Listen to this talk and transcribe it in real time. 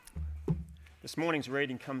This morning's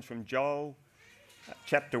reading comes from Joel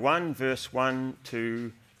chapter 1, verse 1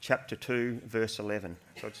 to chapter 2, verse 11.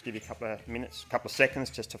 So I'll just give you a couple of minutes, a couple of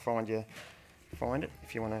seconds just to find it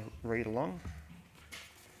if you want to read along.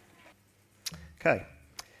 Okay.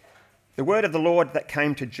 The word of the Lord that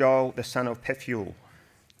came to Joel, the son of Pethuel.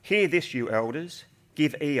 Hear this, you elders.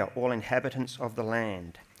 Give ear, all inhabitants of the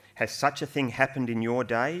land. Has such a thing happened in your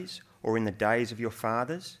days or in the days of your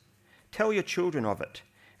fathers? Tell your children of it,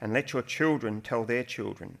 and let your children tell their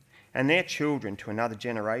children, and their children to another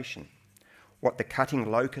generation. What the cutting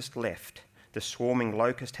locust left, the swarming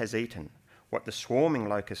locust has eaten. What the swarming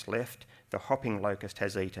locust left, the hopping locust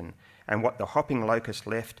has eaten. And what the hopping locust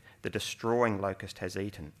left, the destroying locust has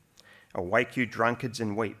eaten. Awake, you drunkards,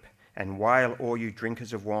 and weep, and wail, all you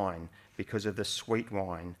drinkers of wine, because of the sweet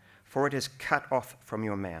wine, for it is cut off from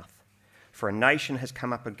your mouth. For a nation has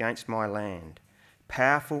come up against my land,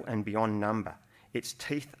 powerful and beyond number. Its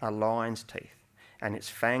teeth are lion's teeth, and its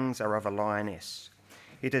fangs are of a lioness.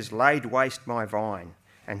 It has laid waste my vine,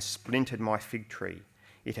 and splintered my fig tree.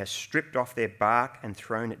 It has stripped off their bark and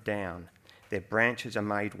thrown it down. Their branches are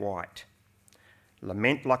made white.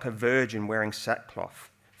 Lament like a virgin wearing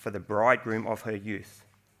sackcloth for the bridegroom of her youth.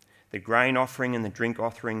 The grain offering and the drink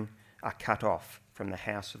offering are cut off from the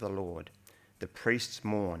house of the Lord. The priests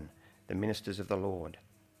mourn, the ministers of the Lord.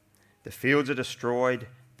 The fields are destroyed,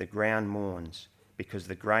 the ground mourns, because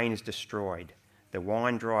the grain is destroyed. The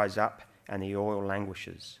wine dries up, and the oil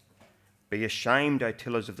languishes. Be ashamed, O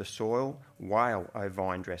tillers of the soil, wail, O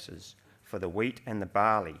vine dressers, for the wheat and the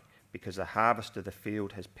barley, because the harvest of the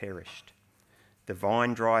field has perished. The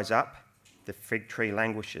vine dries up, the fig tree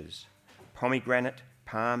languishes. Pomegranate,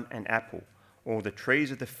 palm and apple, all the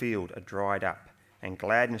trees of the field are dried up, and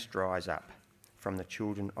gladness dries up from the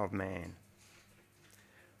children of man.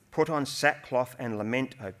 Put on sackcloth and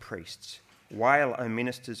lament, O priests. Wail, O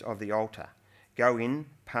ministers of the altar. Go in,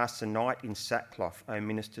 pass the night in sackcloth, O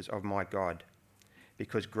ministers of my God,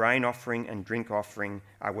 because grain offering and drink offering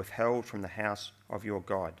are withheld from the house of your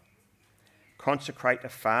God. Consecrate a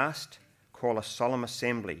fast, call a solemn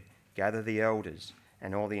assembly, gather the elders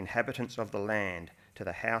and all the inhabitants of the land to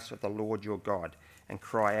the house of the Lord your God, and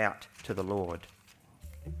cry out to the Lord.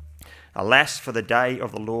 Alas, for the day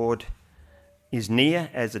of the Lord is near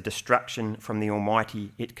as the destruction from the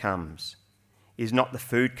Almighty it comes. Is not the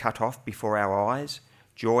food cut off before our eyes,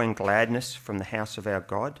 joy and gladness from the house of our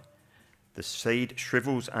God? The seed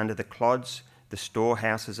shrivels under the clods, the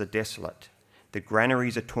storehouses are desolate, the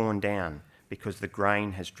granaries are torn down, because the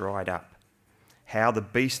grain has dried up. How the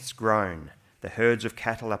beasts groan, the herds of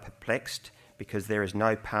cattle are perplexed, because there is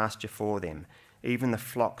no pasture for them, even the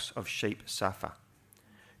flocks of sheep suffer.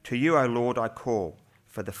 To you, O Lord, I call,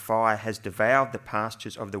 for the fire has devoured the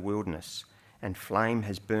pastures of the wilderness, and flame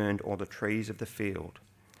has burned all the trees of the field.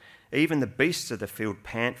 Even the beasts of the field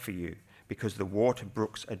pant for you, because the water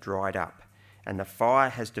brooks are dried up, and the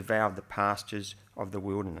fire has devoured the pastures of the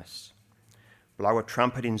wilderness. Blow a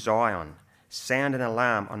trumpet in Zion, sound an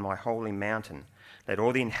alarm on my holy mountain. Let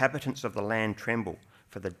all the inhabitants of the land tremble,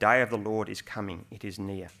 for the day of the Lord is coming, it is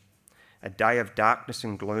near. A day of darkness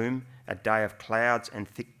and gloom, a day of clouds and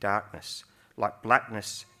thick darkness. Like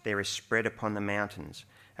blackness there is spread upon the mountains.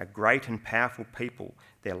 A great and powerful people,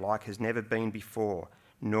 their like has never been before,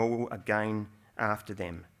 nor will again after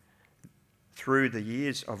them, through the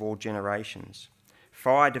years of all generations.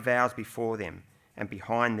 Fire devours before them, and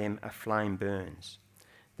behind them a flame burns.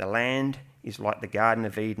 The land is like the Garden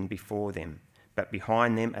of Eden before them, but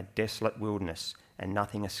behind them a desolate wilderness, and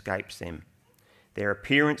nothing escapes them. Their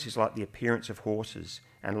appearance is like the appearance of horses,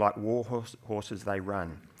 and like war horses they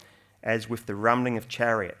run. As with the rumbling of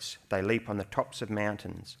chariots, they leap on the tops of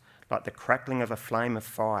mountains, like the crackling of a flame of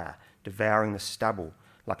fire, devouring the stubble,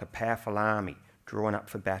 like a powerful army drawn up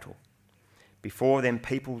for battle. Before them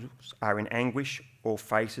peoples are in anguish, all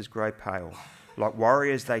faces grow pale. Like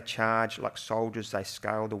warriors they charge, like soldiers they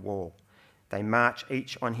scale the wall. They march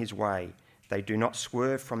each on his way, they do not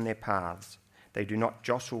swerve from their paths. They do not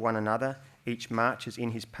jostle one another, each marches in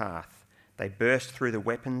his path. They burst through the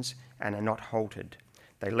weapons and are not halted.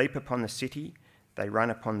 They leap upon the city, they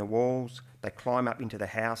run upon the walls, they climb up into the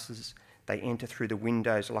houses, they enter through the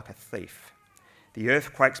windows like a thief. The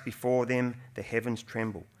earth quakes before them, the heavens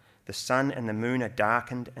tremble. The sun and the moon are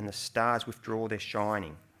darkened, and the stars withdraw their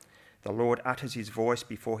shining. The Lord utters his voice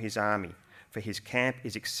before his army, for his camp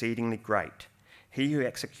is exceedingly great. He who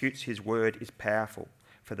executes his word is powerful,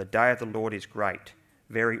 for the day of the Lord is great,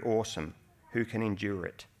 very awesome. Who can endure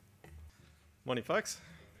it? Morning, folks.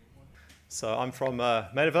 So I'm from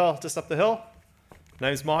Maidavale, just up the hill.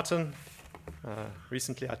 Name's Martin.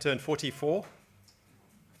 Recently I turned 44.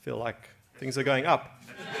 I feel like things are going up.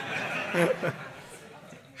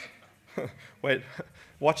 Wait,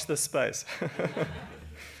 watch this space.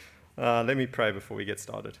 Let me pray before we get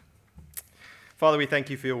started. Father, we thank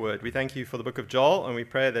you for your word. We thank you for the book of Joel, and we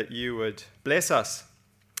pray that you would bless us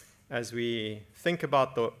as we think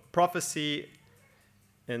about the prophecy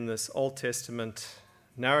in this Old Testament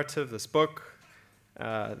narrative, this book,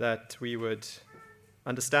 that we would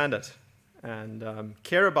understand it and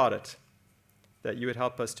care about it, that you would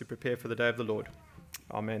help us to prepare for the day of the Lord.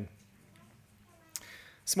 Amen.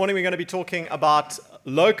 This morning we're going to be talking about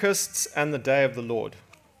locusts and the day of the Lord.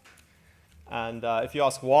 And if you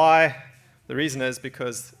ask why, the reason is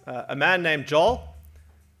because a man named Joel,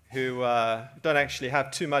 who don't actually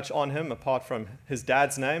have too much on him apart from his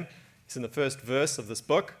dad's name, he's in the first verse of this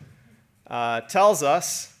book, tells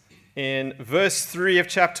us in verse 3 of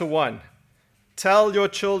chapter 1, "Tell your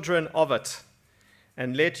children of it,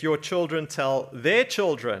 and let your children tell their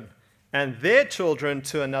children, and their children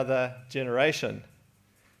to another generation."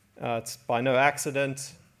 It's by no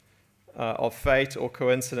accident of fate or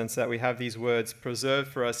coincidence that we have these words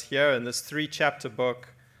preserved for us here in this 3-chapter book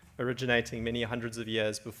originating many hundreds of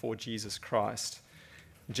years before Jesus Christ.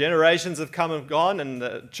 Generations have come and gone, and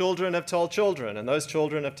the children have told children, and those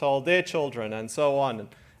children have told their children, and so on,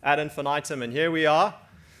 ad infinitum. And here we are,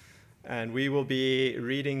 and we will be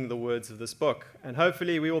reading the words of this book. And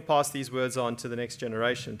hopefully we will pass these words on to the next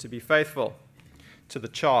generation to be faithful to the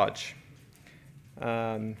charge.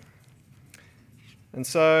 And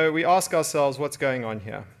so we ask ourselves, what's going on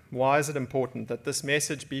here? Why is it important that this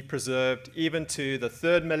message be preserved even to the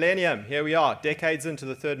 3rd millennium? Here we are, decades into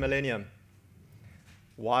the 3rd millennium.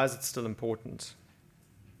 Why is it still important?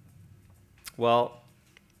 Well,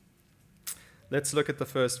 let's look at the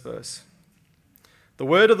first verse. "The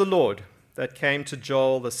word of the Lord that came to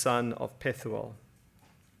Joel the son of Pethuel."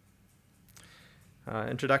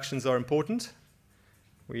 Introductions are important.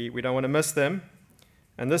 We don't want to miss them.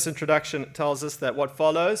 And this introduction tells us that what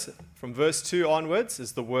follows from verse 2 onwards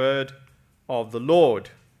is the word of the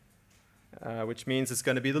Lord, which means it's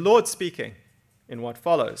going to be the Lord speaking in what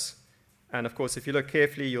follows. And of course, if you look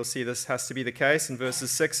carefully, you'll see this has to be the case in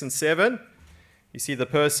verses 6 and 7. You see the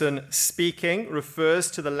person speaking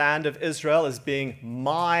refers to the land of Israel as being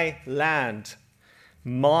my land,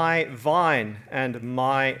 my vine, and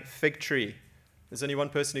my fig tree. There's only one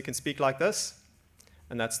person who can speak like this,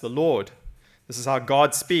 and that's the Lord. This is how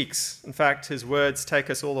God speaks. In fact, his words take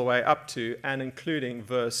us all the way up to and including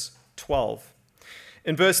verse 12.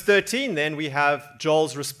 In verse 13, then, we have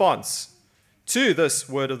Joel's response to this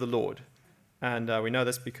word of the Lord. And we know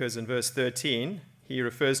this because in verse 13, he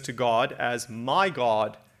refers to God as my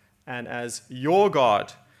God and as your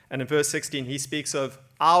God. And in verse 16, he speaks of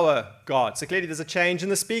our God. So clearly there's a change in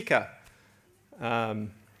the speaker.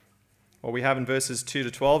 What we have in verses 2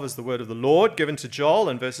 to 12 is the word of the Lord given to Joel,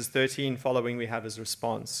 and verses 13 following we have his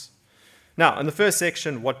response. Now, in the first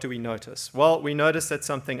section, what do we notice? Well, we notice that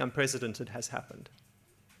something unprecedented has happened.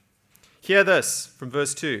 "Hear this," from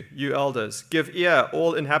verse 2, "you elders, give ear,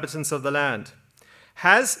 all inhabitants of the land.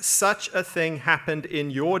 Has such a thing happened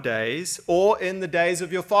in your days or in the days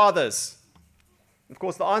of your fathers?" Of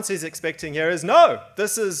course, the answer he's expecting here is no.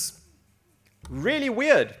 This is really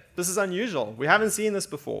weird. This is unusual. We haven't seen this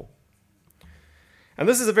before. And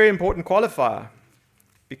this is a very important qualifier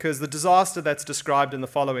because the disaster that's described in the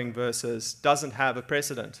following verses doesn't have a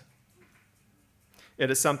precedent. It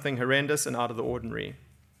is something horrendous and out of the ordinary.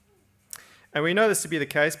 And we know this to be the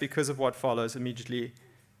case because of what follows immediately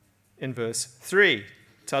in verse 3.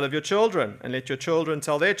 "Tell of your children, and let your children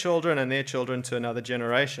tell their children, and their children to another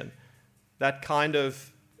generation." That kind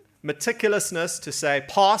of meticulousness to say,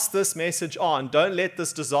 pass this message on, don't let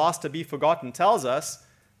this disaster be forgotten, tells us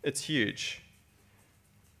it's huge.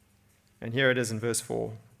 And here it is in verse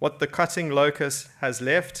 4. "What the cutting locust has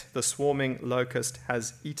left, the swarming locust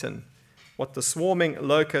has eaten. What the swarming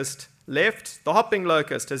locust left, the hopping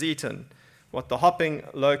locust has eaten. What the hopping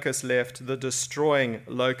locust left, the destroying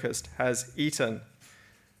locust has eaten."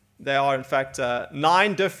 There are, in fact,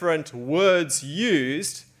 9 different words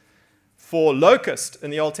used for locust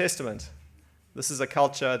in the Old Testament. This is a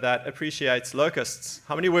culture that appreciates locusts.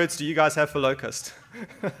 How many words do you guys have for locust?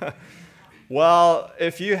 Well,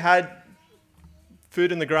 if you had food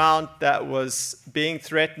in the ground that was being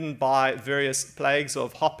threatened by various plagues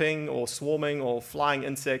of hopping or swarming or flying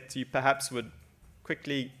insects, you perhaps would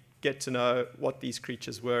quickly get to know what these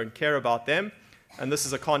creatures were and care about them. And this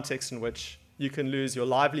is a context in which you can lose your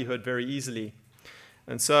livelihood very easily.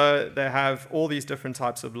 And so they have all these different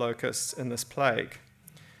types of locusts in this plague.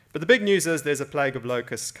 But the big news is there's a plague of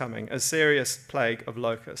locusts coming, a serious plague of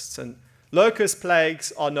locusts. And locust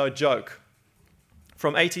plagues are no joke.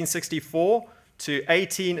 From 1864 to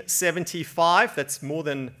 1875, that's more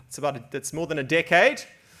than a decade,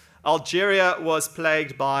 Algeria was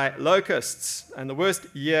plagued by locusts, and the worst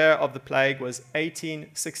year of the plague was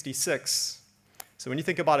 1866. So when you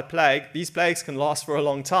think about a plague, these plagues can last for a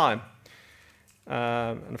long time.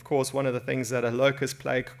 And of course, one of the things that a locust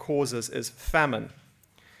plague causes is famine.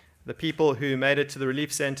 The people who made it to the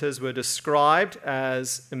relief centers were described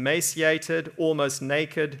as emaciated, almost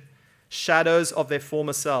naked, shadows of their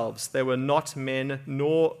former selves. They were not men,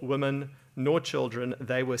 nor women, nor children.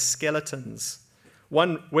 They were skeletons.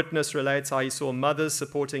 One witness relates how he saw mothers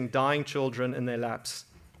supporting dying children in their laps,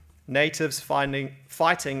 natives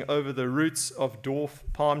fighting over the roots of dwarf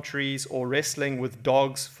palm trees or wrestling with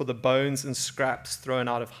dogs for the bones and scraps thrown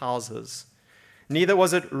out of houses. Neither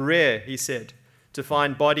was it rare, he said, to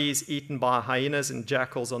find bodies eaten by hyenas and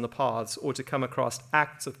jackals on the paths or to come across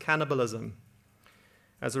acts of cannibalism.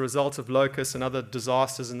 As a result of locusts and other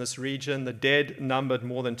disasters in this region, the dead numbered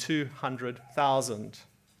more than 200,000.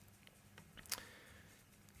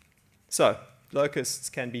 So, locusts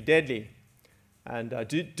can be deadly. And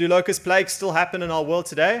do locust plagues still happen in our world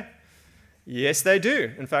today? Yes, they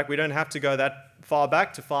do. In fact, we don't have to go that far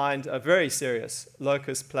back to find a very serious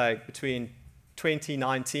locust plague between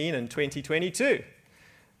 2019 and 2022.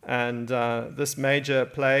 And this major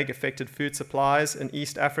plague affected food supplies in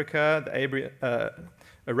East Africa, the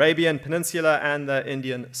Arabian Peninsula, and the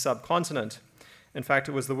Indian subcontinent. In fact,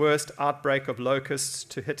 it was the worst outbreak of locusts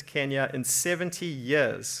to hit Kenya in 70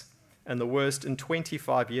 years. And the worst in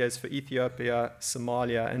 25 years for Ethiopia,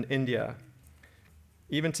 Somalia, and India.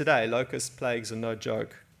 Even today, locust plagues are no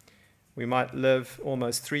joke. We might live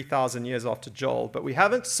almost 3,000 years after Joel, but we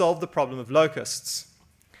haven't solved the problem of locusts.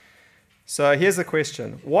 So here's the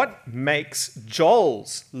question. What makes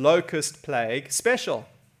Joel's locust plague special?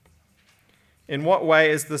 In what way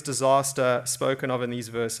is this disaster spoken of in these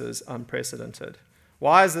verses unprecedented?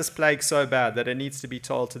 Why is this plague so bad that it needs to be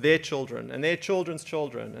told to their children and their children's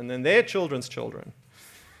children and then their children's children?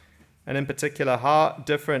 And in particular, how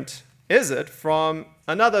different is it from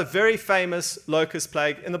another very famous locust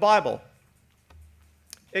plague in the Bible?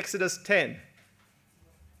 Exodus 10.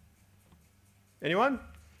 Anyone?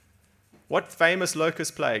 What famous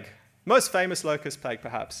locust plague? Most famous locust plague,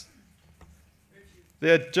 perhaps?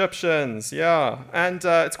 The Egyptians, yeah. And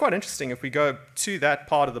it's quite interesting if we go to that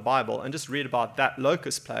part of the Bible and just read about that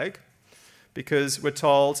locust plague, because we're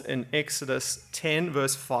told in Exodus 10,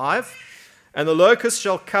 verse 5, "And the locusts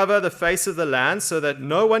shall cover the face of the land so that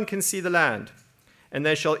no one can see the land. And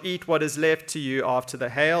they shall eat what is left to you after the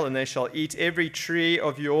hail, and they shall eat every tree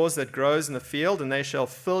of yours that grows in the field, and they shall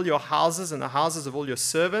fill your houses and the houses of all your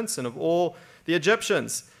servants and of all the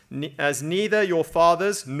Egyptians, as neither your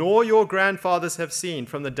fathers nor your grandfathers have seen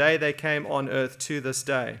from the day they came on earth to this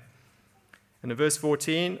day." And in verse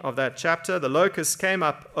 14 of that chapter, "The locusts came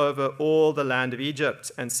up over all the land of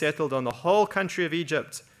Egypt and settled on the whole country of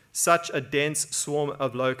Egypt, such a dense swarm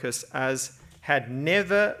of locusts as had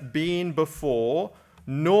never been before,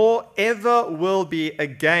 nor ever will be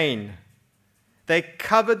again. They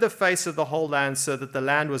covered the face of the whole land so that the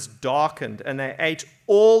land was darkened, and they ate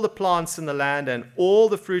all the plants in the land and all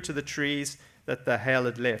the fruit of the trees that the hail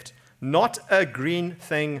had left. Not a green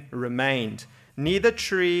thing remained, neither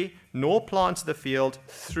tree nor plant of the field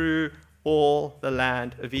through all the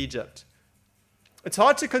land of Egypt." It's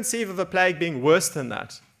hard to conceive of a plague being worse than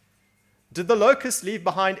that. Did the locusts leave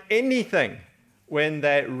behind anything when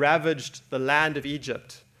they ravaged the land of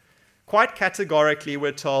Egypt? Quite categorically,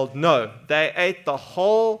 we're told, no, they ate the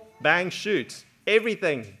whole bang shoot.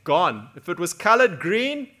 Everything gone. If it was colored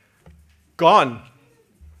green, gone.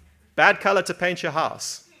 Bad color to paint your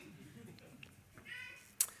house.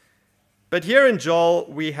 But here in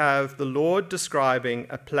Joel, we have the Lord describing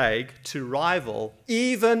a plague to rival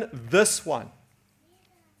even this one.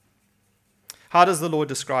 How does the Lord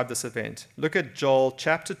describe this event? Look at Joel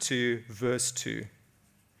chapter 2, verse 2.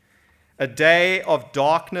 "A day of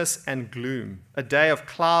darkness and gloom, a day of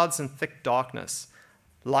clouds and thick darkness.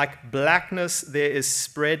 Like blackness there is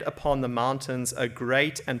spread upon the mountains a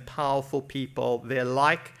great and powerful people. Their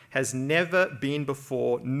like has never been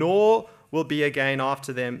before, nor will be again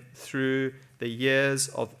after them through the years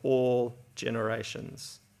of all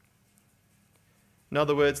generations." In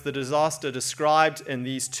other words, the disaster described in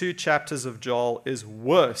these 2 chapters of Joel is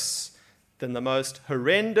worse than the most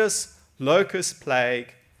horrendous locust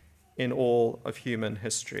plague in all of human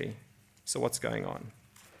history. So what's going on?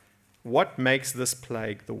 What makes this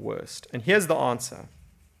plague the worst? And here's the answer.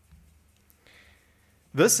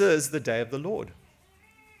 This is the day of the Lord.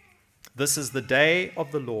 This is the day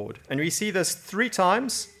of the Lord. And we see this 3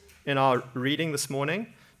 times in our reading this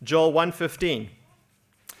morning. Joel 1:15.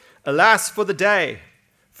 Alas for the day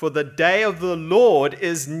of the Lord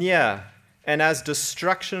is near, and as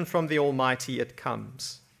destruction from the Almighty it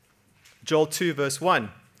comes. Joel 2 verse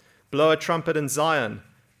 1, blow a trumpet in Zion,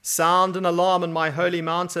 sound an alarm on my holy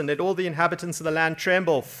mountain, let all the inhabitants of the land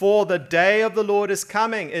tremble, for the day of the Lord is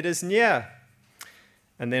coming, it is near.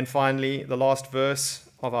 And then finally, the last verse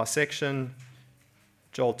of our section,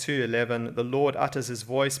 Joel 2:11, the Lord utters his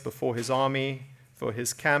voice before his army, for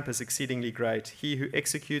his camp is exceedingly great. He who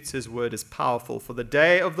executes his word is powerful, for the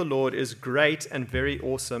day of the Lord is great and very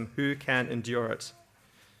awesome. Who can endure it?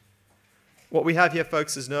 What we have here,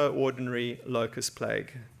 folks, is no ordinary locust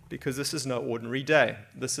plague, because this is no ordinary day.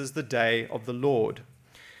 This is the day of the Lord.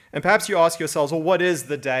 And perhaps you ask yourselves, well, what is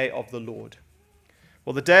the day of the Lord?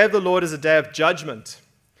 Well, the day of the Lord is a day of judgment.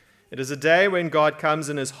 It is a day when God comes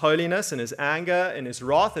in his holiness, in his anger, in his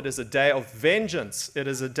wrath. It is a day of vengeance. It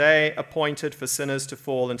is a day appointed for sinners to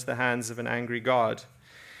fall into the hands of an angry God.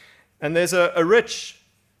 And there's a rich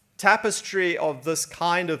tapestry of this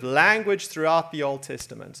kind of language throughout the Old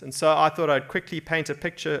Testament. And so I thought I'd quickly paint a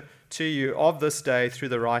picture to you of this day through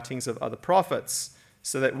the writings of other prophets,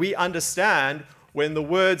 so that we understand when the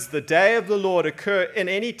words the day of the Lord occur in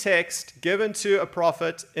any text given to a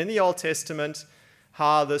prophet in the Old Testament,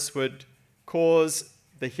 how this would cause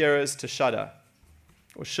the hearers to shudder,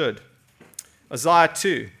 or should. Isaiah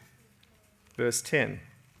 2, verse 10.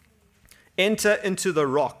 Enter into the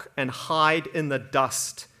rock and hide in the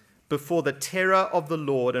dust before the terror of the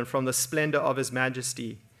Lord and from the splendor of his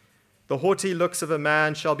majesty. The haughty looks of a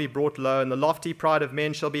man shall be brought low, and the lofty pride of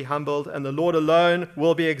men shall be humbled, and the Lord alone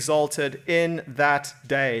will be exalted in that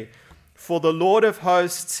day. For the Lord of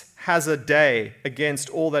hosts has a day against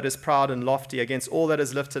all that is proud and lofty, against all that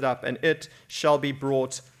is lifted up, and it shall be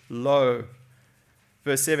brought low.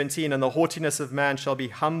 Verse 17, and the haughtiness of man shall be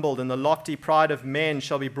humbled, and the lofty pride of men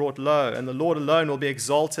shall be brought low, and the Lord alone will be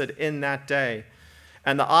exalted in that day.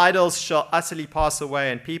 And the idols shall utterly pass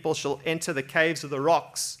away, and people shall enter the caves of the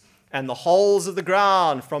rocks, and the holes of the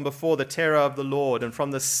ground from before the terror of the Lord, and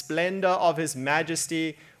from the splendor of his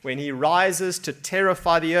majesty, when he rises to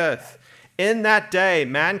terrify the earth. In that day,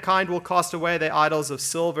 mankind will cast away their idols of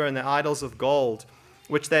silver and their idols of gold,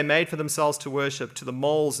 which they made for themselves to worship, to the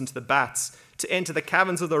moles and to the bats, to enter the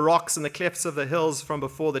caverns of the rocks and the clefts of the hills from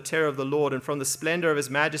before the terror of the Lord and from the splendor of his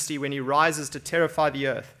majesty when he rises to terrify the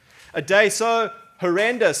earth. A day so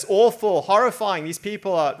horrendous, awful, horrifying. These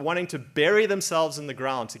people are wanting to bury themselves in the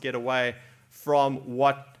ground to get away from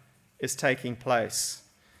what is taking place.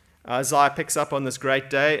 Isaiah picks up on this great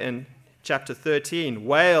day in chapter 13,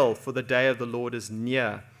 wail, for the day of the Lord is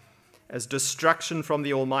near. As destruction from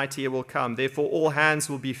the Almighty it will come. Therefore all hands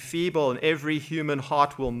will be feeble, and every human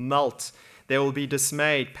heart will melt. They will be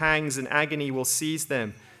dismayed. Pangs and agony will seize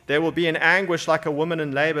them. There will be an anguish like a woman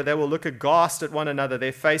in labor. They will look aghast at one another.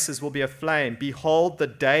 Their faces will be aflame. Behold, the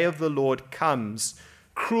day of the Lord comes,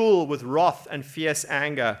 cruel with wrath and fierce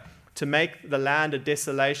anger, to make the land a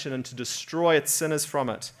desolation and to destroy its sinners from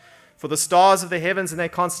it. For the stars of the heavens and their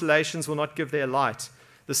constellations will not give their light.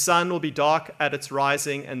 The sun will be dark at its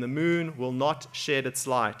rising, and the moon will not shed its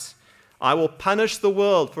light. I will punish the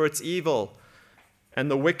world for its evil, and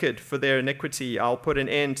the wicked for their iniquity. I will put an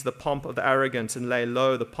end to the pomp of the arrogant and lay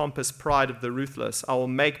low the pompous pride of the ruthless. I will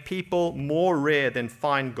make people more rare than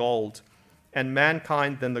fine gold, and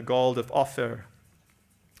mankind than the gold of Ophir.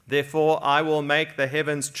 Therefore I will make the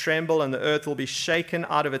heavens tremble, and the earth will be shaken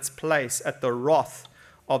out of its place at the wrath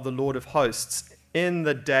of the Lord of hosts in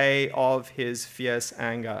the day of his fierce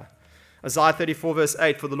anger. Isaiah 34 verse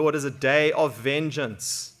 8, for the Lord is a day of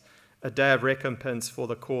vengeance, a day of recompense for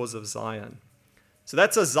the cause of Zion. So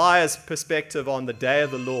that's Isaiah's perspective on the day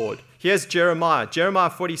of the Lord. Here's Jeremiah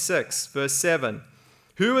 46 verse 7.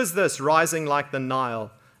 Who is this rising like the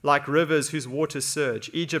Nile, like rivers whose waters surge?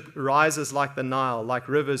 Egypt rises like the Nile, like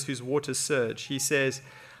rivers whose waters surge. He says,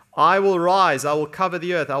 I will rise, I will cover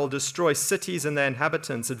the earth, I will destroy cities and their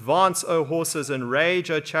inhabitants. Advance, O horses, and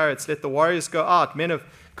rage, O chariots. Let the warriors go out, men of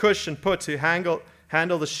Cush and Put, who handle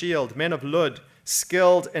the shield, men of Lud,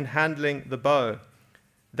 skilled in handling the bow.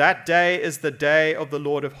 That day is the day of the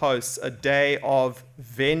Lord of hosts, a day of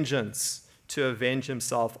vengeance, to avenge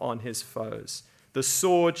himself on his foes. The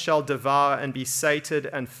sword shall devour and be sated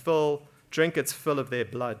and drink its fill of their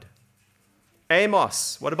blood.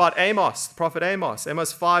 Amos, what about Amos, the prophet Amos?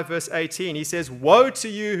 Amos 5 verse 18, he says, woe to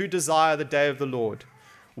you who desire the day of the Lord.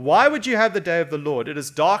 Why would you have the day of the Lord? It is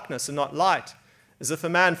darkness and not light, as if a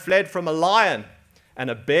man fled from a lion and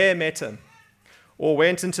a bear met him, or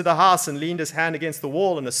went into the house and leaned his hand against the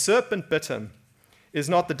wall and a serpent bit him. Is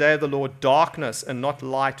not the day of the Lord darkness and not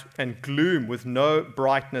light, and gloom with no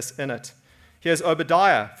brightness in it? Here's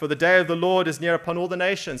Obadiah. For the day of the Lord is near upon all the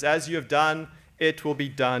nations. As you have done, it will be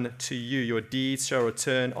done to you. Your deeds shall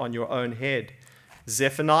return on your own head.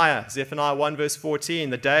 Zephaniah 1 verse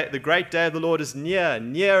 14. The great day of the Lord is near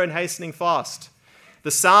and hastening fast.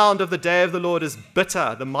 The sound of the day of the Lord is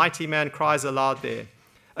bitter. The mighty man cries aloud there.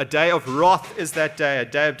 A day of wrath is that day, a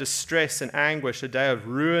day of distress and anguish, a day of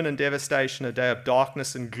ruin and devastation, a day of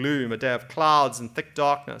darkness and gloom, a day of clouds and thick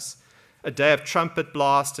darkness, a day of trumpet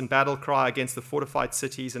blast and battle cry against the fortified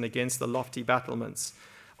cities and against the lofty battlements.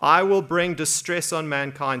 I will bring distress on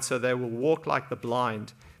mankind, so they will walk like the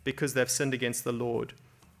blind, because they've sinned against the Lord.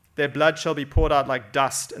 Their blood shall be poured out like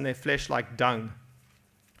dust, and their flesh like dung.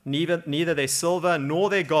 Neither their silver nor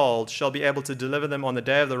their gold shall be able to deliver them on the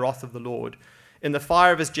day of the wrath of the Lord. In the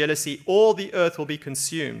fire of his jealousy, all the earth will be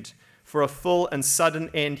consumed. For a full and sudden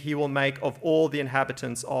end he will make of all the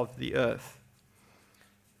inhabitants of the earth.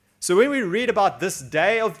 So when we read about this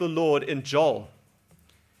day of the Lord in Joel,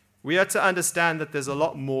 we are to understand that there's a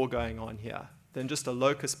lot more going on here than just a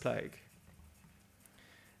locust plague.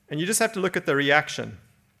 And you just have to look at the reaction.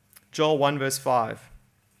 Joel 1 verse 5.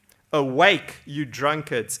 Awake, you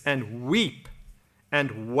drunkards, and weep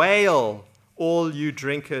and wail, all you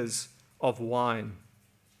drinkers of wine.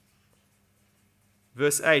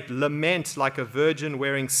 Verse 8, lament like a virgin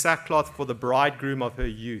wearing sackcloth for the bridegroom of her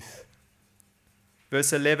youth.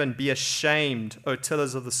 Verse 11, be ashamed, O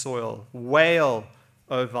tillers of the soil. Wail,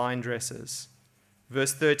 O vine dressers.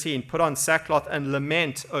 Verse 13, put on sackcloth and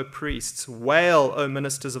lament, O priests. Wail, O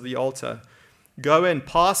ministers of the altar. Go in,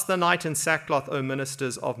 pass the night in sackcloth, O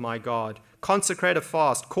ministers of my God. Consecrate a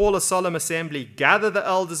fast, call a solemn assembly, gather the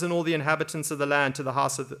elders and all the inhabitants of the land to the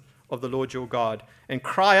house of the Lord your God, and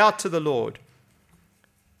cry out to the Lord.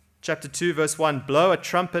 Chapter 2, verse 1, blow a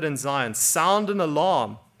trumpet in Zion, sound an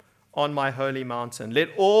alarm on my holy mountain. Let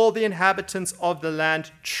all the inhabitants of the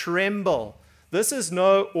land tremble. This is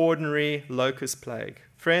no ordinary locust plague.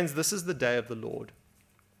 Friends, this is the day of the Lord.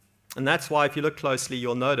 And that's why, if you look closely,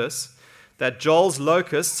 you'll notice that Joel's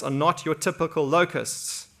locusts are not your typical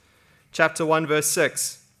locusts. Chapter 1, verse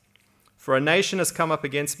 6, for a nation has come up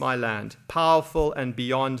against my land, powerful and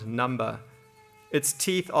beyond number. Its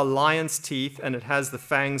teeth are lion's teeth, and it has the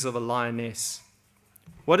fangs of a lioness.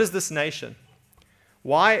 What is this nation?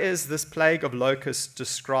 Why is this plague of locusts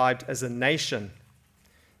described as a nation?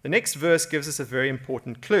 The next verse gives us a very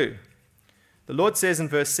important clue. The Lord says in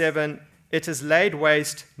verse 7, it has laid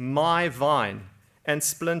waste my vine and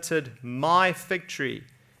splintered my fig tree.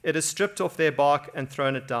 It has stripped off their bark and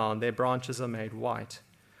thrown it down. Their branches are made white.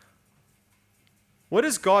 What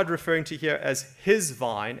is God referring to here as his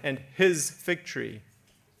vine and his fig tree?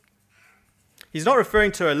 He's not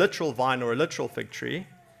referring to a literal vine or a literal fig tree.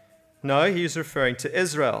 No, he's referring to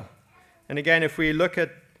Israel. And again, if we look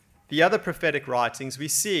at the other prophetic writings, we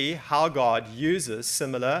see how God uses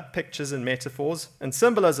similar pictures and metaphors and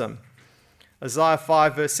symbolism. Isaiah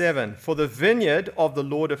 5 verse 7, for the vineyard of the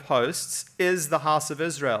Lord of hosts is the house of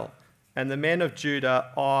Israel, and the men of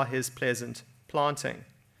Judah are his pleasant planting.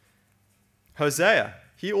 Hosea,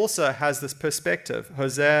 he also has this perspective.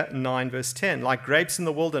 Hosea 9 verse 10, like grapes in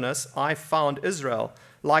the wilderness, I found Israel.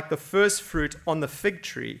 Like the first fruit on the fig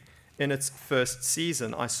tree in its first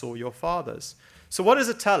season, I saw your fathers. So what does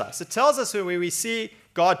it tell us? It tells us when we see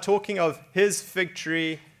God talking of his fig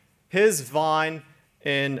tree, his vine,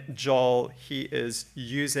 in Joel, he is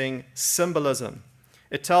using symbolism.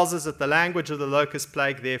 It tells us that the language of the locust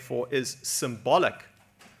plague, therefore, is symbolic.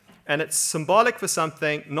 And it's symbolic for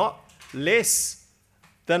something not less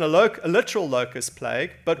than a literal locust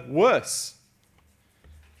plague, but worse.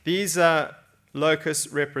 These locusts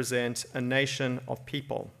represent a nation of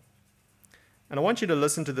people. And I want you to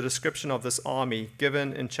listen to the description of this army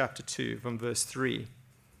given in chapter 2 from verse 3.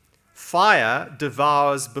 Fire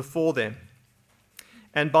devours before them,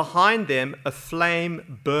 and behind them a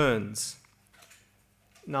flame burns.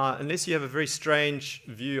 Now, unless you have a very strange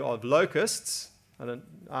view of locusts,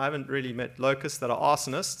 I haven't really met locusts that are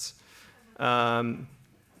arsonists,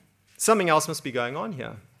 something else must be going on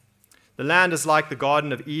here. The land is like the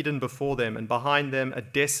Garden of Eden before them, and behind them a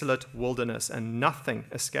desolate wilderness, and nothing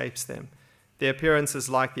escapes them. Their appearance is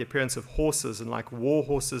like the appearance of horses, and like war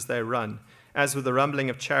horses they run. As with the rumbling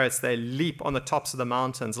of chariots, they leap on the tops of the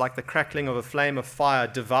mountains, like the crackling of a flame of fire,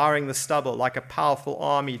 devouring the stubble, like a powerful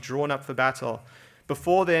army drawn up for battle.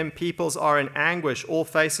 Before them, peoples are in anguish. All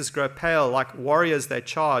faces grow pale. Like warriors, they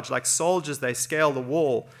charge. Like soldiers, they scale the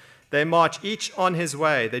wall. They march each on his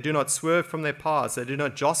way. They do not swerve from their paths. They do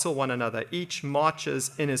not jostle one another. Each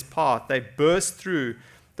marches in his path. They burst through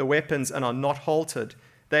the weapons and are not halted.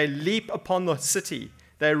 They leap upon the city.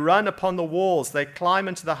 They run upon the walls. They climb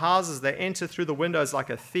into the houses. They enter through the windows like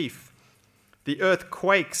a thief. The earth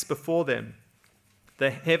quakes before them. The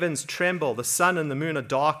heavens tremble. The sun and the moon are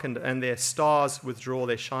darkened, and their stars withdraw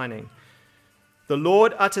their shining. The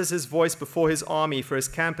Lord utters his voice before his army, for his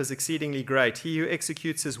camp is exceedingly great. He who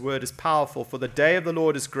executes his word is powerful, for the day of the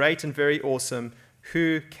Lord is great and very awesome.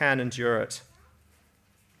 Who can endure it?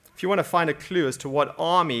 If you want to find a clue as to what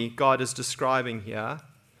army God is describing here,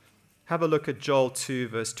 have a look at Joel 2,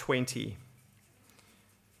 verse 20.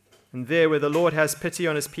 And there, where the Lord has pity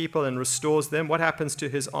on his people and restores them, what happens to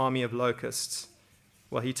his army of locusts?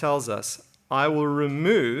 Well, he tells us, I will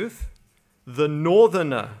remove the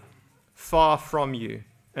northerner far from you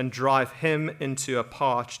and drive him into a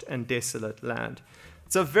parched and desolate land.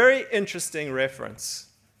 It's a very interesting reference,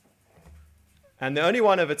 and the only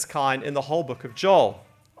one of its kind in the whole book of Joel.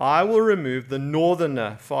 I will remove the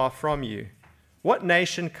northerner far from you. What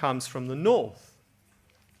nation comes from the north?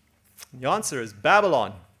 The answer is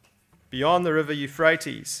Babylon, beyond the river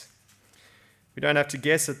Euphrates. We don't have to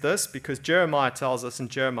guess at this because Jeremiah tells us in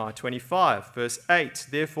Jeremiah 25, verse 8,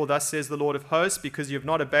 Therefore thus says the Lord of hosts, because you have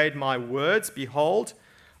not obeyed my words, behold,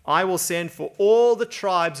 I will send for all the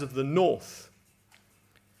tribes of the north,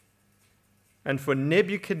 and for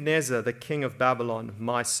Nebuchadnezzar, the king of Babylon,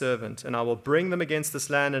 my servant, and I will bring them against this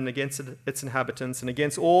land and against its inhabitants and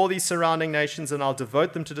against all these surrounding nations, and I'll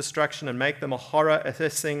devote them to destruction and make them a horror, a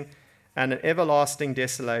hissing, and an everlasting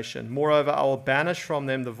desolation. Moreover, I will banish from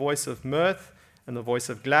them the voice of mirth and the voice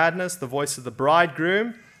of gladness, the voice of the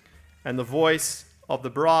bridegroom and the voice of the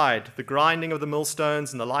bride, the grinding of the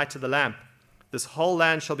millstones and the light of the lamp. This whole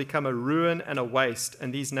land shall become a ruin and a waste,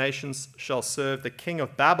 and these nations shall serve the king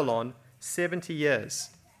of Babylon 70 years.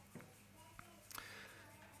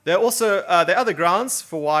 There are also there are other grounds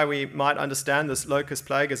for why we might understand this locust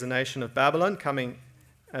plague as a nation of Babylon coming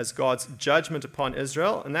as God's judgment upon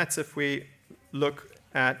Israel, and that's if we look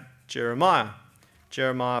at Jeremiah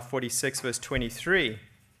 46, verse 23.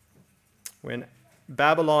 When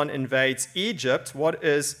Babylon invades Egypt, what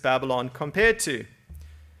is Babylon compared to?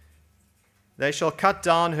 They shall cut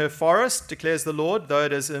down her forest, declares the Lord, though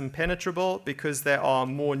it is impenetrable, because they are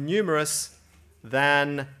more numerous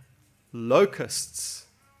than locusts.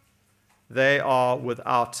 They are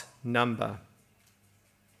without number.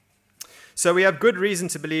 So we have good reason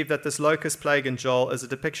to believe that this locust plague in Joel is a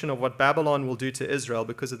depiction of what Babylon will do to Israel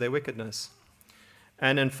because of their wickedness.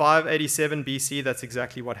 And in 587 BC, that's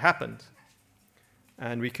exactly what happened.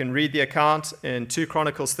 And we can read the account in 2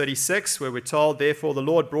 Chronicles 36, where we're told, Therefore the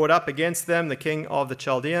Lord brought up against them the king of the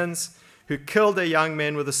Chaldeans, who killed their young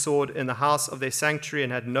men with a sword in the house of their sanctuary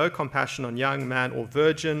and had no compassion on young man or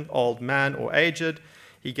virgin, old man or aged.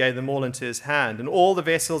 He gave them all into his hand. And all the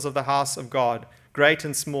vessels of the house of God, great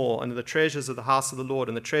and small, and the treasures of the house of the Lord,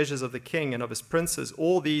 and the treasures of the king and of his princes,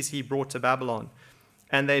 all these he brought to Babylon.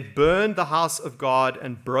 And they burned the house of God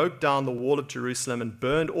and broke down the wall of Jerusalem and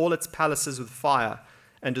burned all its palaces with fire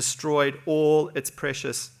and destroyed all its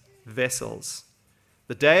precious vessels.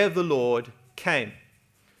 The day of the Lord came.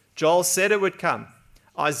 Joel said it would come.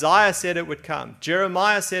 Isaiah said it would come.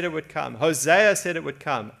 Jeremiah said it would come. Hosea said it would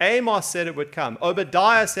come. Amos said it would come.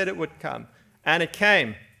 Obadiah said it would come. And it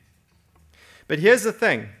came. But here's the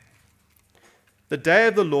thing. The day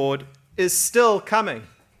of the Lord is still coming.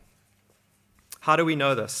 How do we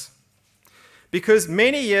know this? Because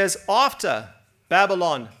many years after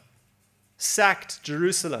Babylon sacked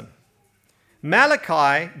Jerusalem,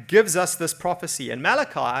 Malachi gives us this prophecy. And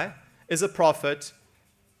Malachi is a prophet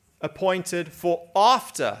appointed for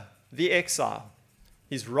after the exile.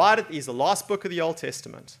 He's the last book of the Old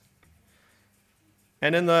Testament.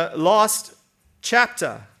 And in the last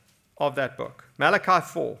chapter of that book, Malachi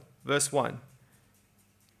 4, verse 1,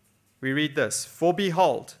 we read this, For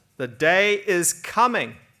behold, the day is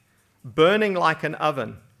coming, burning like an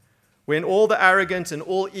oven, when all the arrogant and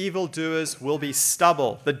all evildoers will be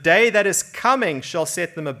stubble. The day that is coming shall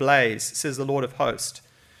set them ablaze, says the Lord of hosts,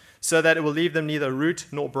 so that it will leave them neither root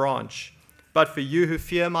nor branch. But for you who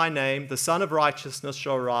fear my name, the Son of Righteousness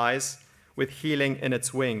shall rise with healing in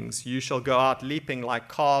its wings. You shall go out leaping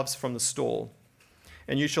like calves from the stall.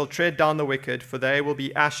 And you shall tread down the wicked, for they will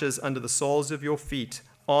be ashes under the soles of your feet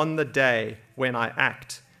on the day when I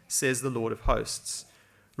act, says the Lord of hosts.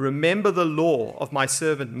 Remember the law of my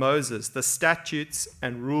servant Moses, the statutes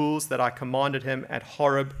and rules that I commanded him at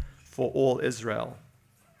Horeb for all Israel.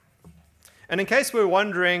 And in case we're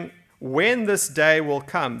wondering when this day will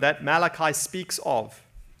come that Malachi speaks of,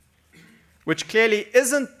 which clearly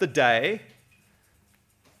isn't the day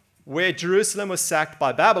where Jerusalem was sacked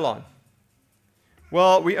by Babylon,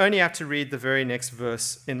 well, we only have to read the very next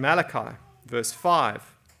verse in Malachi, verse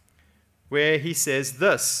 5, where he says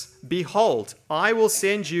this, Behold, I will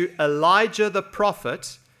send you Elijah the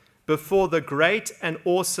prophet before the great and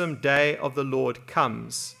awesome day of the Lord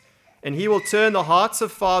comes. And he will turn the hearts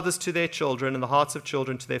of fathers to their children and the hearts of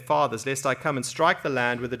children to their fathers, lest I come and strike the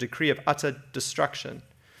land with a decree of utter destruction.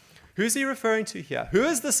 Who's he referring to here? Who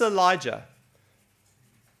is this Elijah?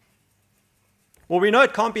 Well, we know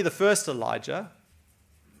it can't be the first Elijah,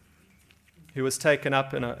 who was taken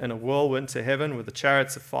up in a whirlwind to heaven with the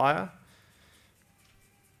chariots of fire.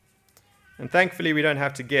 And thankfully, we don't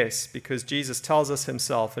have to guess, because Jesus tells us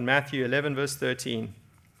himself in Matthew 11, verse 13,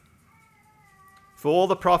 for all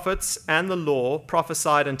the prophets and the law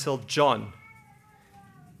prophesied until John.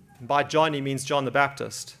 And by John, he means John the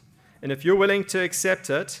Baptist. And if you're willing to accept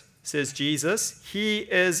it, says Jesus, he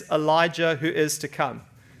is Elijah who is to come.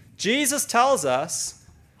 Jesus tells us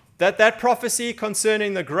that prophecy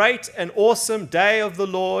concerning the great and awesome day of the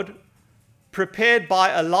Lord prepared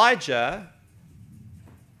by Elijah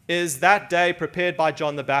is that day prepared by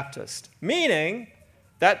John the Baptist. Meaning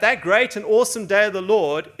that great and awesome day of the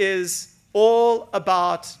Lord is all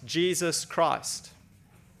about Jesus Christ.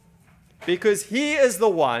 Because he is the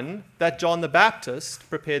one that John the Baptist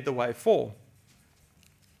prepared the way for.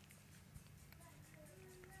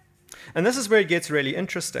 And this is where it gets really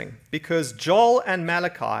interesting, because Joel and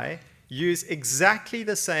Malachi use exactly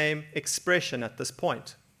the same expression at this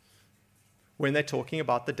point when they're talking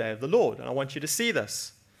about the day of the Lord. And I want you to see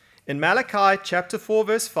this. In Malachi chapter 4,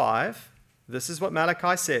 verse 5, this is what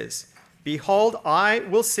Malachi says. Behold, I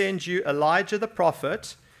will send you Elijah the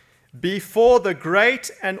prophet before the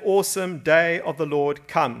great and awesome day of the Lord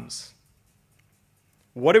comes.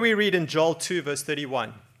 What do we read in Joel 2, verse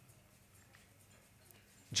 31?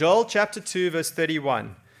 Joel chapter 2, verse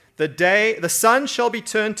 31. The sun shall be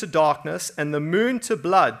turned to darkness and the moon to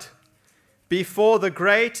blood before the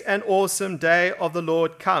great and awesome day of the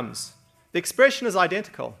Lord comes. The expression is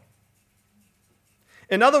identical.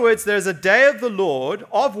 In other words, there's a day of the Lord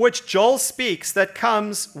of which Joel speaks that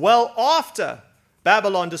comes well after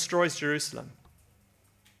Babylon destroys Jerusalem.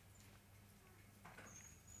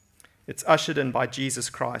 It's ushered in by Jesus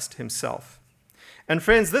Christ himself. And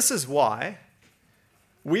friends, this is why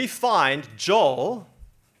we find Joel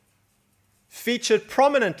featured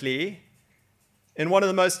prominently in one of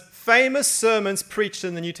the most famous sermons preached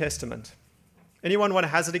in the New Testament. Anyone want to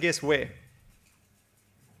hazard a guess where?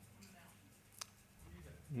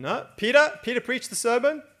 No? Peter? Peter preached the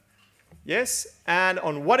sermon? Yes. And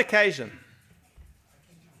on what occasion?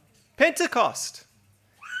 Pentecost.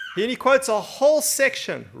 And he quotes a whole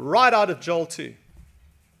section right out of Joel 2.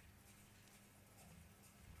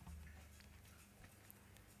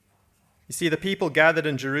 You see, the people gathered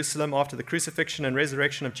in Jerusalem after the crucifixion and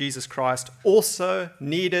resurrection of Jesus Christ also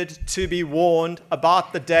needed to be warned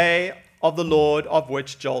about the day of the Lord of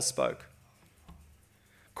which Joel spoke.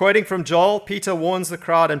 Quoting from Joel, Peter warns the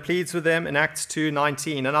crowd and pleads with them in Acts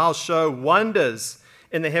 2:19, and I'll show wonders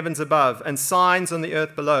in the heavens above and signs on the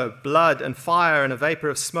earth below, blood and fire and a vapor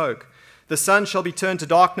of smoke. The sun shall be turned to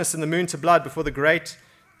darkness and the moon to blood before the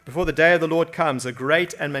day of the Lord comes, a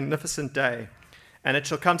great and magnificent day. And it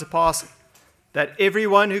shall come to pass that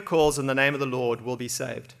everyone who calls on the name of the Lord will be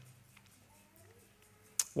saved.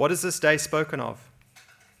 What is this day spoken of?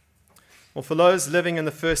 Well, for those living in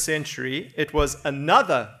the first century, it was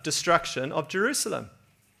another destruction of Jerusalem,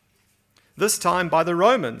 this time by the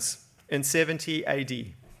Romans in 70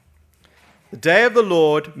 AD. The day of the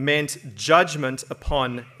Lord meant judgment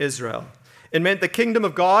upon Israel. It meant the kingdom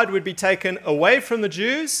of God would be taken away from the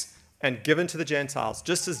Jews and given to the Gentiles,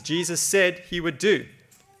 just as Jesus said he would do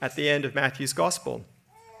at the end of Matthew's gospel.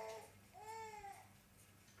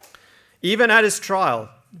 Even at his trial,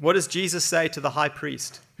 what does Jesus say to the high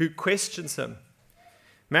priest who questions him?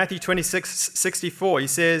 Matthew 26:64, he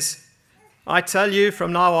says, I tell you,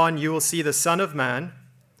 from now on you will see the Son of Man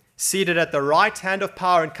seated at the right hand of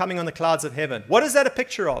power and coming on the clouds of heaven. What is that a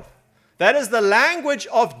picture of? That is the language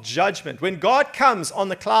of judgment. When God comes on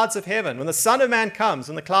the clouds of heaven, when the Son of Man comes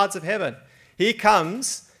on the clouds of heaven, he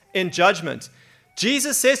comes in judgment.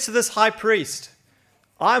 Jesus says to this high priest,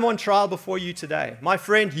 I'm on trial before you today. My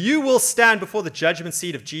friend, you will stand before the judgment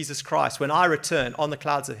seat of Jesus Christ when I return on the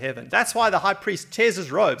clouds of heaven. That's why the high priest tears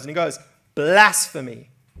his robes and he goes, blasphemy.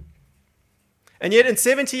 And yet in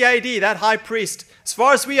 70 AD, that high priest, as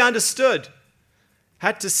far as we understood,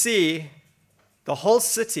 had to see the whole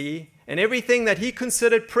city and everything that he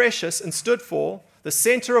considered precious and stood for, the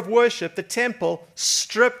center of worship, the temple,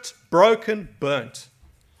 stripped, broken, burnt.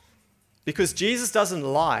 Because Jesus doesn't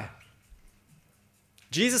lie.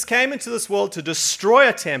 Jesus came into this world to destroy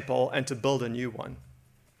a temple and to build a new one.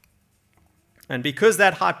 And because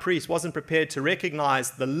that high priest wasn't prepared to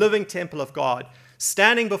recognize the living temple of God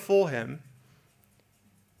standing before him,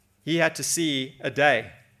 he had to see a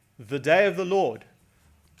day the day of the Lord,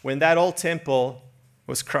 when that old temple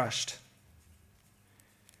was crushed.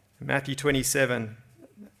 In Matthew 27,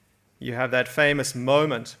 you have that famous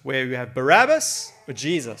moment where you have Barabbas or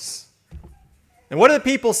Jesus. And what do the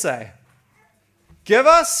people say? Give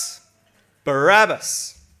us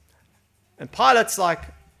Barabbas. And Pilate's like,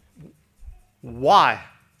 why?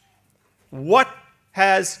 What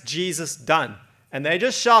has Jesus done? And they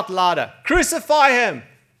just shout louder, crucify him!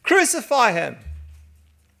 Crucify him!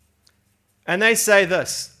 And they say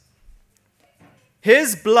this,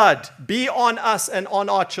 his blood be on us and on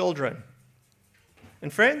our children.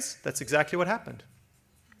 And friends, that's exactly what happened.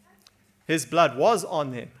 His blood was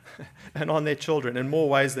on them and on their children in more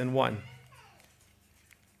ways than one.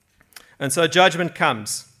 And so judgment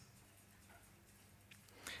comes.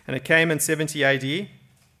 And it came in 70 AD.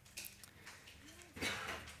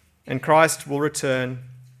 And Christ will return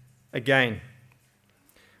again.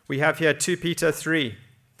 We have here 2 Peter 3,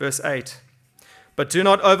 verse 8. But do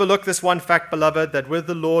not overlook this one fact, beloved, that with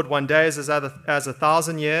the Lord 1 day is as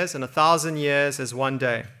 1,000 years, and 1,000 years as 1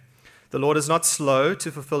 day. The Lord is not slow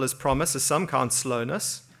to fulfill his promise, as some count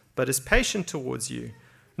slowness, but is patient towards you,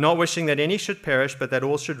 not wishing that any should perish, but that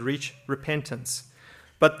all should reach repentance.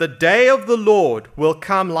 But the day of the Lord will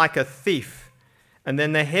come like a thief, and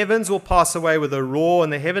then the heavens will pass away with a roar,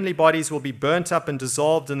 and the heavenly bodies will be burnt up and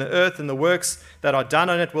dissolved, and the earth and the works that are done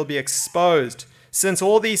on it will be exposed. Since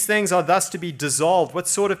all these things are thus to be dissolved, what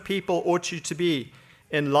sort of people ought you to be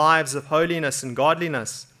in lives of holiness and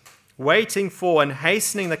godliness, waiting for and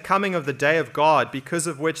hastening the coming of the day of God, because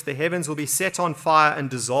of which the heavens will be set on fire and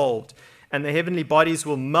dissolved, and the heavenly bodies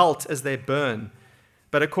will melt as they burn.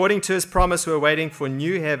 But according to his promise, we're waiting for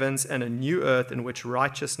new heavens and a new earth in which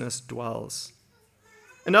righteousness dwells.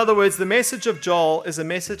 In other words, the message of Joel is a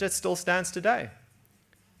message that still stands today.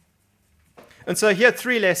 And so here are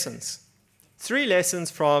 3 lessons. 3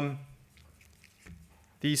 lessons from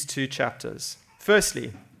these 2 chapters.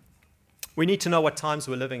 Firstly, we need to know what times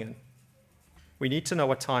we're living in. We need to know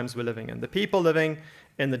what times we're living in. The people living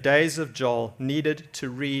in the days of Joel needed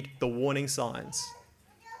to read the warning signs.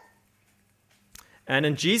 And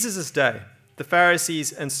in Jesus' day, the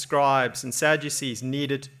Pharisees and scribes and Sadducees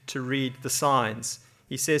needed to read the signs.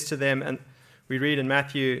 He says to them, and we read in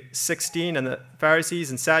Matthew 16, and the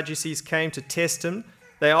Pharisees and Sadducees came to test him.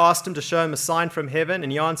 They asked him to show him a sign from heaven,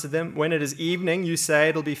 and he answered them, when it is evening, you say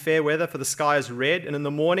it'll be fair weather, for the sky is red, and in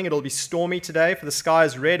the morning it'll be stormy today, for the sky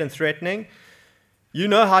is red and threatening. You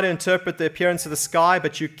know how to interpret the appearance of the sky,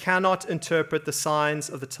 but you cannot interpret the signs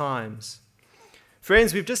of the times.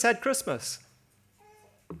 Friends, we've just had Christmas.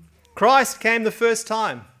 Christ came the first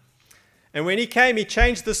time, and when he came, he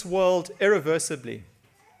changed this world irreversibly,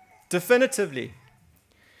 definitively.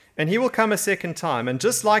 And he will come a second time. And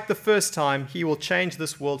just like the first time, he will change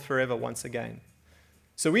this world forever once again.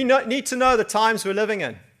 So we need to know the times we're living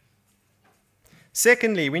in.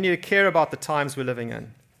 Secondly, we need to care about the times we're living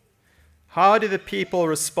in. How do the people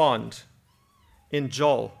respond in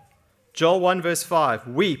Joel? Joel 1 verse 5,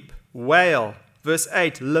 weep, wail. Verse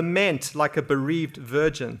 8, lament like a bereaved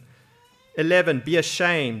virgin. 11, be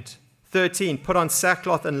ashamed. 13, put on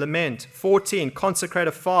sackcloth and lament. 14, consecrate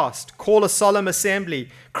a fast. Call a solemn assembly.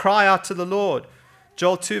 Cry out to the Lord.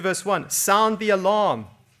 Joel 2 verse 1, sound the alarm.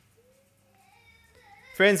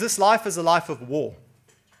 Friends, this life is a life of war.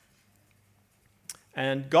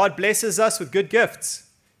 And God blesses us with good gifts.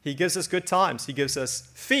 He gives us good times. He gives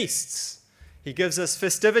us feasts. He gives us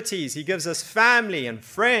festivities. He gives us family and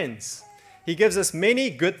friends. He gives us many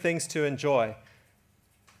good things to enjoy.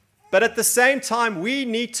 But at the same time, we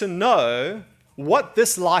need to know what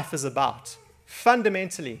this life is about,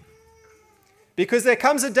 fundamentally. Because there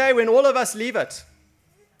comes a day when all of us leave it.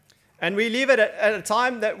 And we leave it at a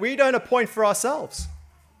time that we don't appoint for ourselves.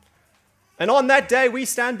 And on that day, we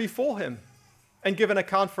stand before him and give an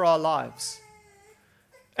account for our lives.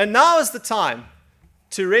 And now is the time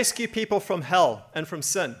to rescue people from hell and from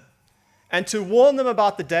sin, and to warn them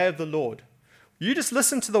about the day of the Lord. You just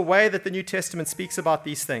listen to the way that the New Testament speaks about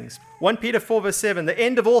these things. 1 Peter 4 verse 7, the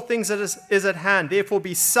end of all things is at hand. Therefore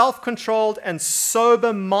be self-controlled and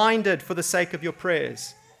sober-minded for the sake of your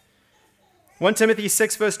prayers. 1 Timothy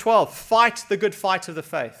 6 verse 12, fight the good fight of the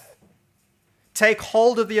faith. Take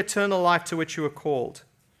hold of the eternal life to which you were called.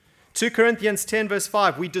 2 Corinthians 10 verse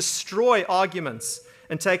 5, we destroy arguments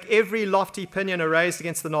and take every lofty opinion raised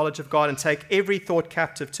against the knowledge of God and take every thought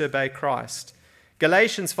captive to obey Christ.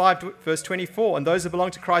 Galatians 5 verse 24, and those who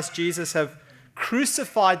belong to Christ Jesus have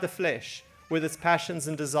crucified the flesh with its passions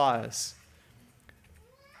and desires.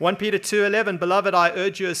 1 Peter 2:11, beloved, I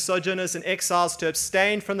urge you as sojourners and exiles to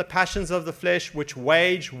abstain from the passions of the flesh which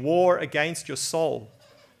wage war against your soul.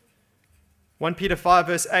 1 Peter 5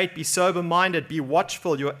 verse 8, be sober-minded, be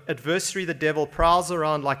watchful. Your adversary, the devil, prowls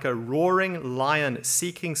around like a roaring lion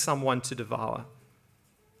seeking someone to devour.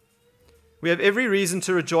 We have every reason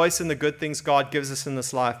to rejoice in the good things God gives us in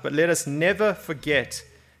this life, but let us never forget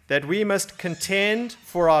that we must contend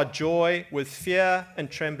for our joy with fear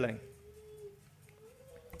and trembling.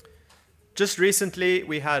 Just recently,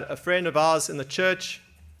 we had a friend of ours in the church,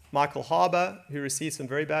 Michael Harbour, who received some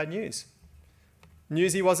very bad news.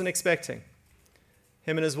 News he wasn't expecting.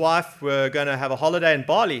 Him and his wife were going to have a holiday in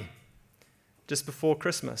Bali just before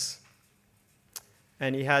Christmas.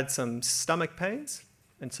 And he had some stomach pains.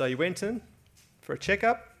 And so he went in for a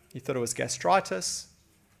checkup. He thought it was gastritis.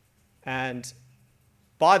 And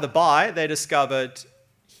by the by, they discovered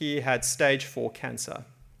he had stage 4 cancer.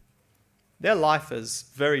 Their life is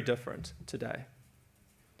very different today.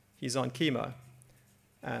 He's on chemo.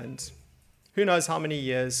 And who knows how many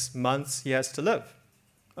years, months he has to live.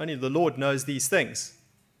 Only the Lord knows these things.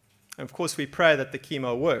 And of course, we pray that the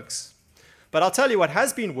chemo works. But I'll tell you what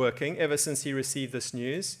has been working ever since he received this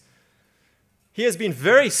news. He has been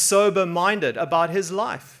very sober-minded about his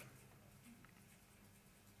life.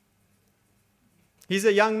 He's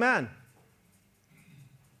a young man.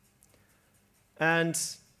 And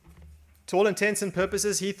to all intents and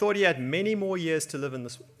purposes, he thought he had many more years to live in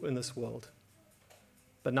this world.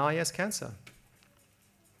 But now he has cancer.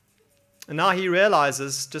 And now he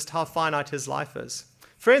realizes just how finite his life is.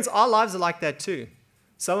 Friends, our lives are like that too.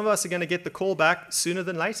 Some of us are going to get the call back sooner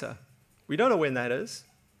than later. We don't know when that is.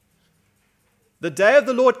 The day of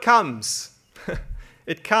the Lord comes.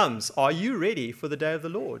 It comes. Are you ready for the day of the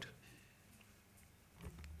Lord?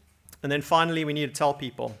 And then finally, we need to tell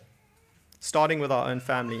people, starting with our own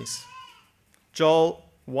families. Joel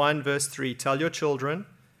 1 verse 3, tell your children,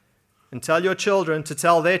 and tell your children to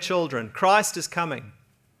tell their children, Christ is coming.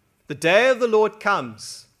 The day of the Lord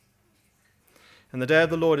comes, and the day of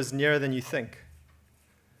the Lord is nearer than you think.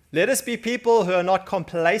 Let us be people who are not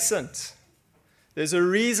complacent. There's a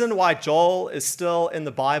reason why Joel is still in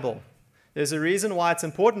the Bible. There's a reason why it's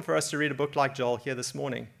important for us to read a book like Joel here this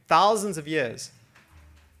morning, thousands of years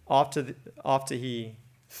after he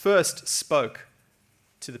first spoke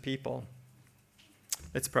to the people.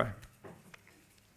 Let's pray.